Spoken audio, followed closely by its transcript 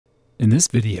In this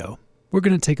video, we're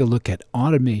going to take a look at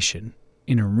automation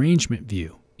in arrangement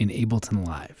view in Ableton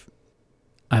Live.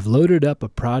 I've loaded up a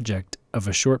project of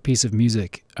a short piece of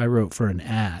music I wrote for an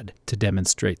ad to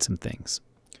demonstrate some things.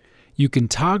 You can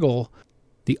toggle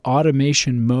the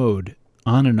automation mode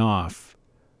on and off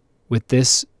with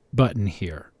this button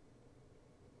here.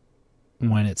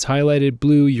 When it's highlighted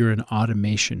blue, you're in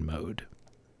automation mode.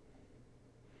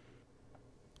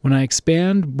 When I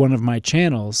expand one of my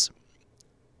channels,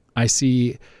 I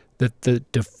see that the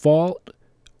default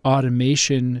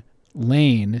automation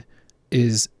lane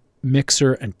is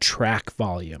mixer and track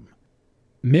volume.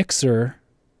 Mixer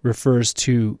refers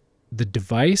to the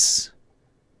device.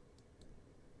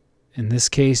 In this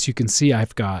case, you can see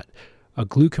I've got a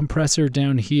glue compressor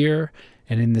down here,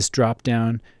 and in this drop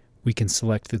down, we can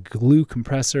select the glue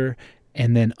compressor,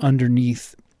 and then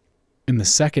underneath in the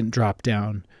second drop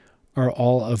down are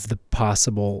all of the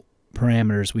possible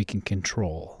parameters we can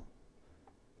control.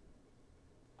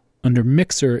 Under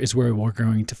mixer is where we're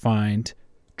going to find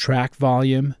track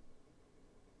volume,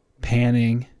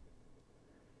 panning,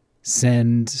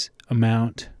 send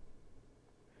amount.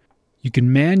 You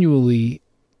can manually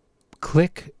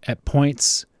click at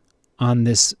points on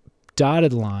this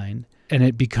dotted line and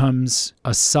it becomes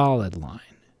a solid line.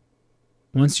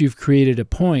 Once you've created a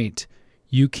point,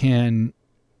 you can,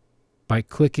 by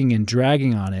clicking and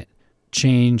dragging on it,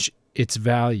 change its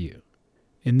value.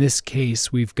 In this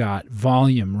case, we've got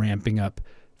volume ramping up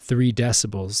 3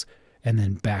 decibels and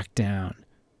then back down.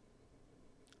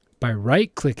 By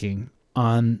right-clicking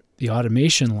on the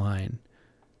automation line,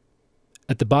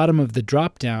 at the bottom of the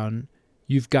drop-down,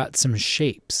 you've got some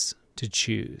shapes to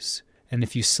choose. And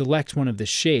if you select one of the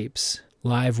shapes,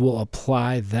 Live will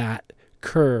apply that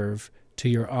curve to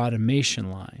your automation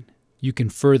line. You can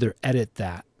further edit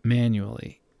that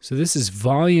manually. So this is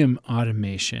volume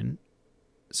automation.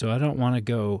 So I don't want to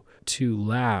go too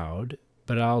loud,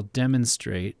 but I'll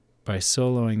demonstrate by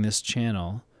soloing this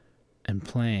channel and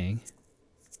playing.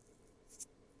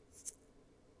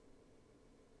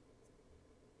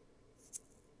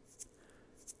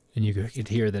 And you could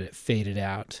hear that it faded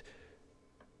out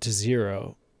to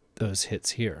 0, those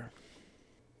hits here.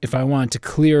 If I want to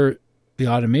clear the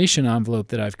automation envelope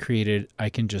that I've created, I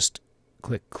can just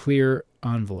click Clear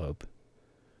Envelope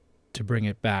to bring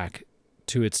it back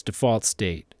to its default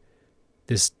state,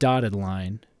 this dotted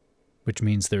line, which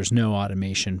means there's no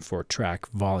automation for track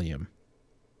volume.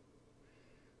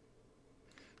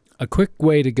 A quick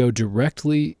way to go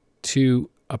directly to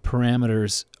a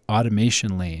parameter's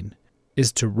automation lane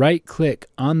is to right-click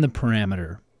on the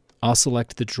parameter. I'll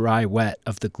select the dry wet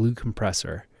of the glue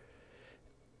compressor,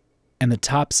 and the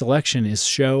top selection is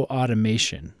Show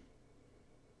Automation.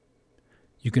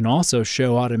 You can also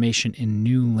show automation in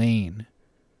New Lane.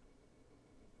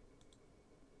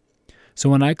 So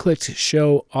when I clicked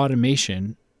Show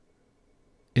Automation,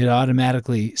 it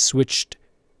automatically switched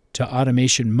to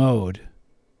automation mode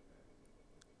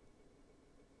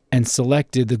and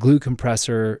selected the glue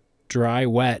compressor dry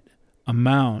wet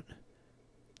amount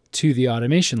to the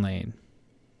automation lane.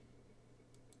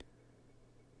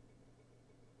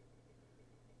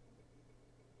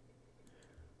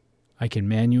 I can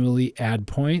manually add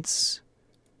points.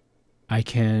 I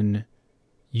can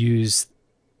use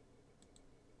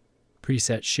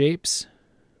preset shapes,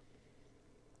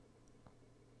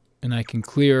 and I can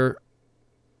clear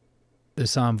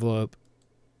this envelope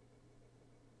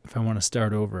if I want to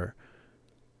start over.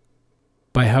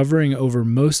 By hovering over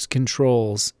most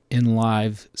controls in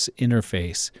Live's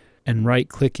interface and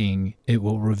right-clicking, it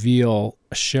will reveal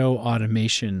a Show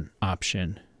Automation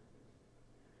option.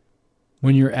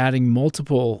 When you're adding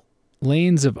multiple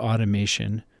lanes of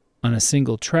automation on a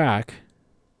single track,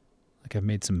 like I've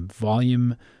made some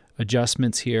volume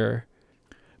adjustments here,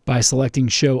 by selecting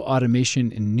Show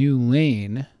Automation in New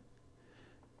Lane,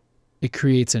 it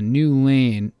creates a new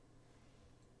lane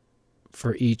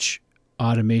for each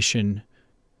automation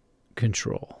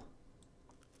control.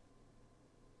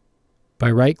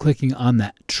 By right-clicking on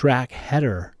that track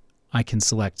header, I can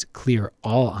select Clear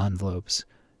All Envelopes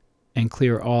and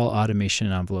clear all automation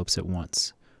envelopes at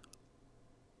once.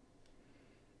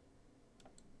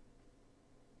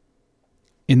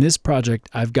 In this project,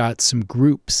 I've got some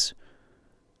groups.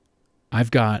 I've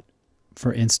got,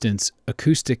 for instance,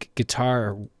 acoustic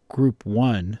guitar group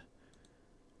 1,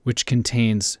 which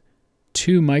contains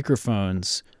 2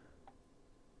 microphones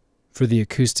for the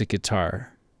acoustic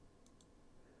guitar,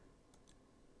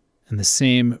 and the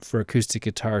same for acoustic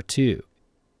guitar 2.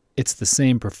 It's the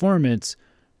same performance,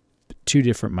 but 2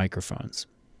 different microphones.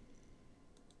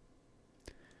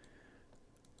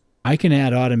 I can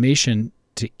add automation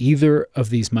to either of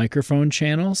these microphone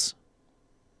channels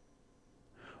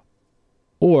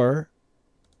Or,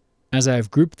 as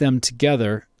I've grouped them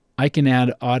together, I can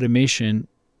add automation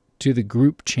to the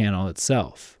group channel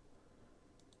itself.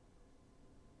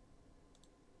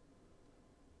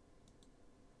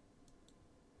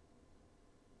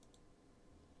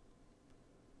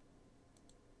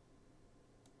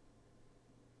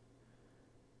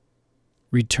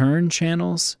 Return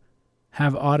channels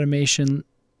have automation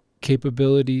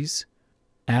capabilities,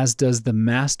 as does the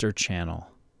master channel.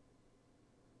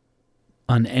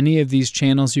 On any of these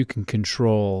channels, you can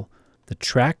control the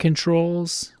track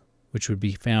controls, which would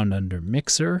be found under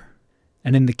Mixer.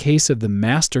 And in the case of the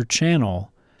master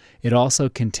channel, it also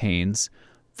contains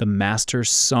the master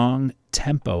song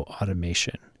tempo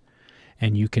automation.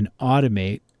 And you can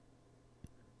automate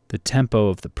the tempo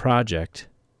of the project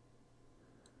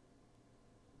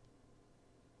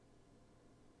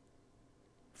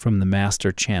from the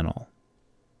master channel,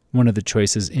 one of the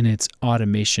choices in its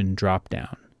automation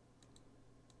dropdown.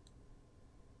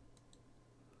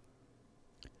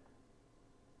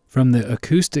 From the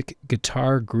acoustic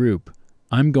guitar group,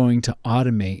 I'm going to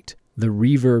automate the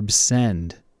reverb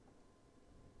send.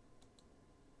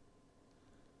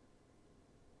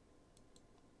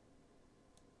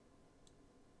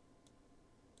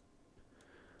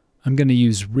 I'm going to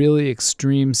use really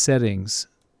extreme settings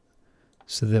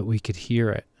so that we could hear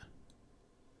it.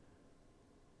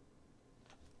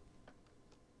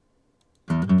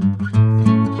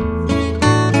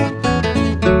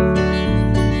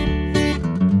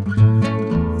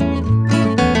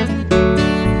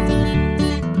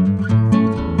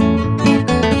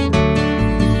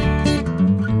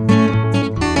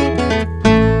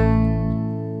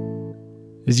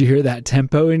 Did you hear that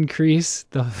tempo increase?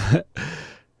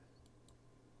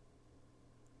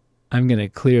 I'm going to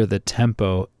clear the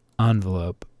tempo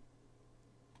envelope.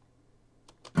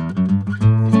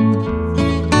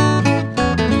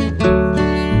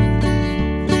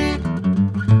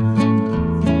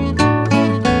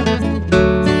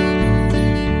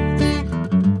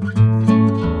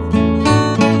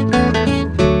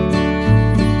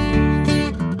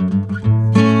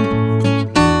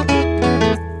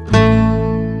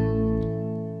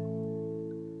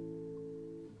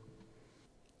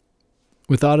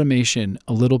 With automation,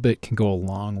 a little bit can go a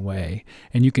long way,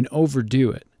 and you can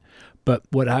overdo it. But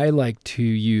what I like to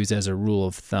use as a rule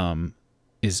of thumb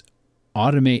is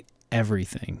automate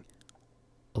everything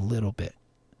a little bit.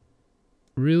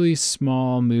 Really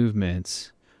small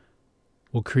movements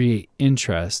will create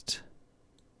interest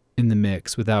in the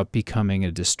mix without becoming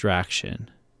a distraction.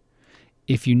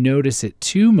 If you notice it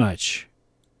too much,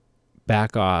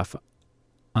 back off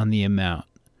on the amount.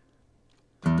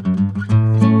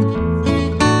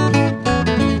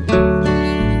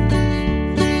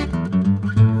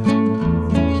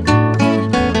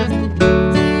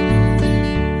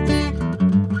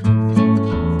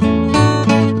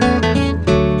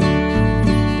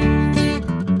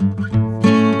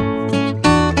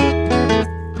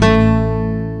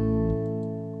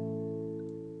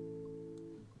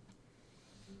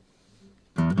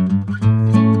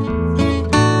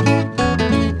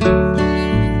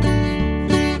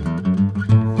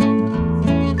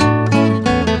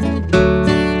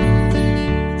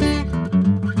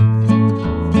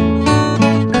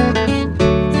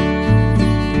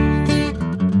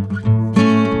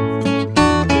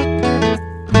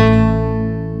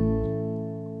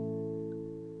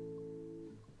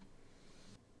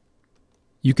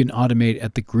 You can automate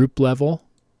at the group level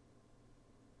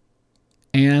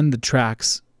and the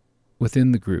tracks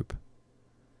within the group.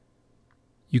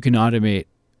 You can automate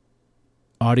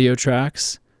audio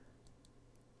tracks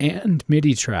and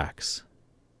MIDI tracks.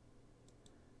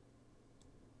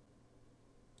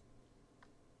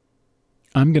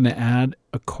 I'm going to add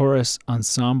a chorus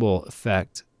ensemble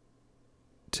effect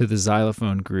to the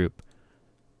xylophone group,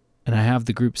 and I have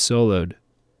the group soloed.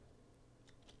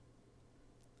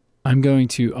 I'm going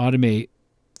to automate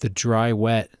the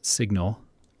dry-wet signal.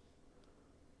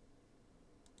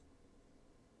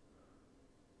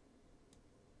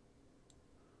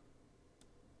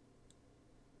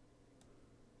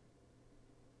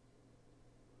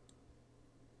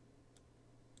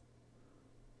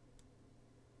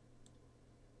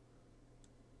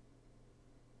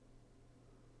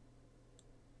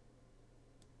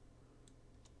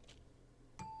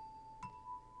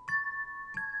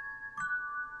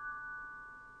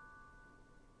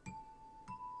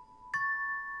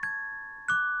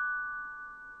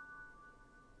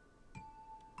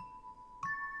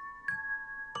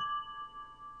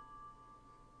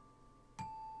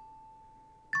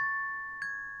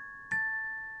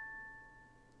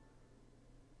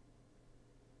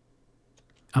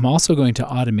 I'm also going to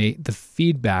automate the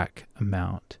feedback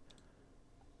amount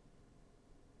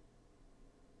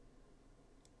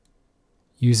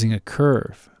using a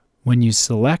curve. When you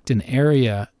select an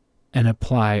area and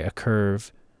apply a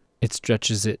curve, it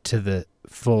stretches it to the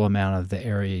full amount of the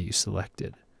area you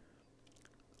selected.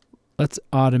 Let's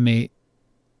automate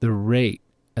the rate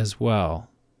as well.